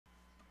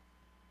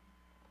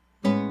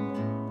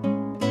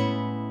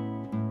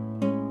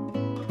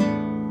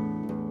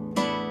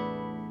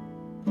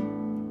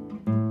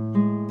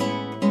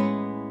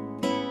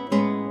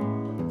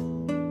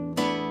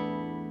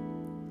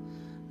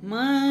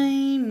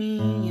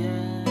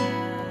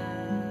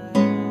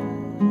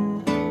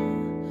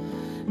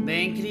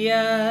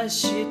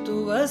criaste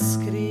tuas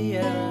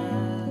crias,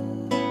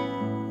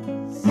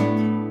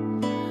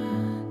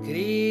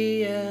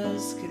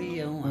 crias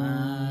criam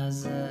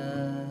asas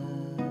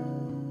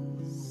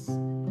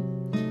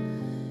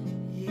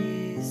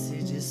e se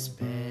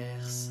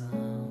dispersam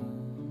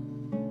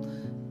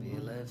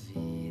pela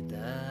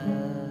vida.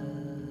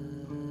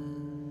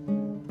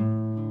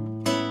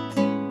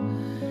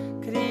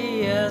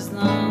 Crias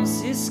não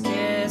se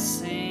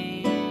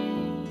esquecem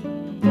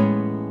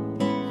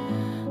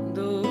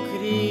do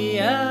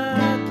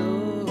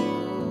Criador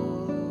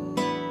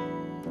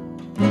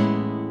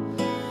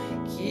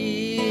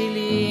que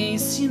lhe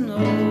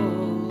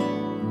ensinou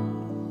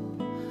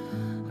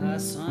a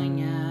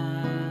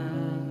sonhar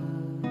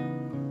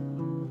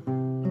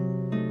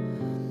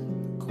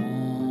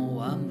com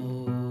o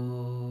amor.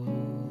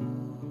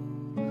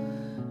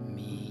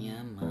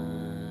 Minha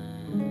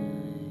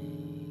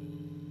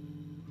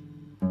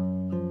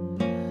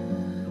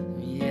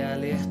me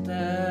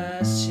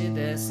alertaste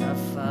dessa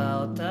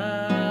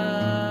falta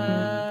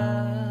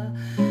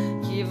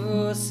que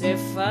você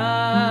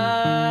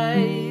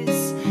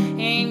faz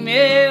em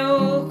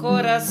meu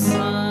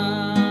coração.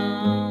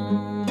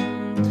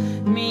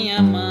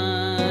 Minha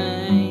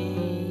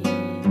mãe,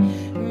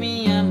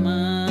 minha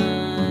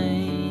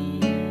mãe,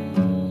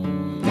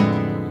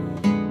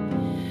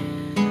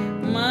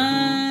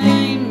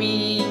 mãe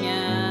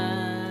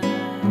minha,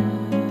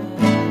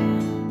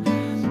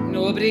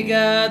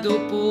 obrigado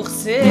por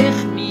ser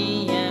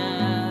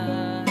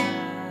minha,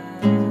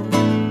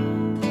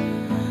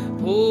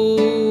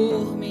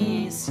 por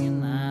me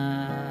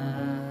ensinar,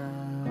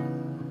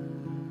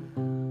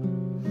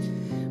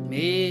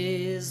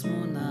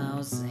 mesmo na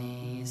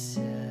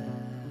ausência,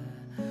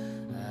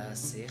 a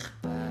ser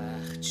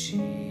parte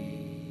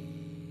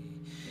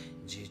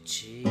de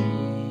ti.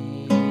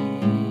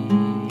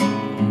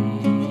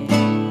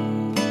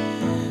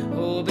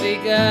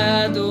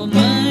 Obrigado,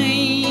 mãe.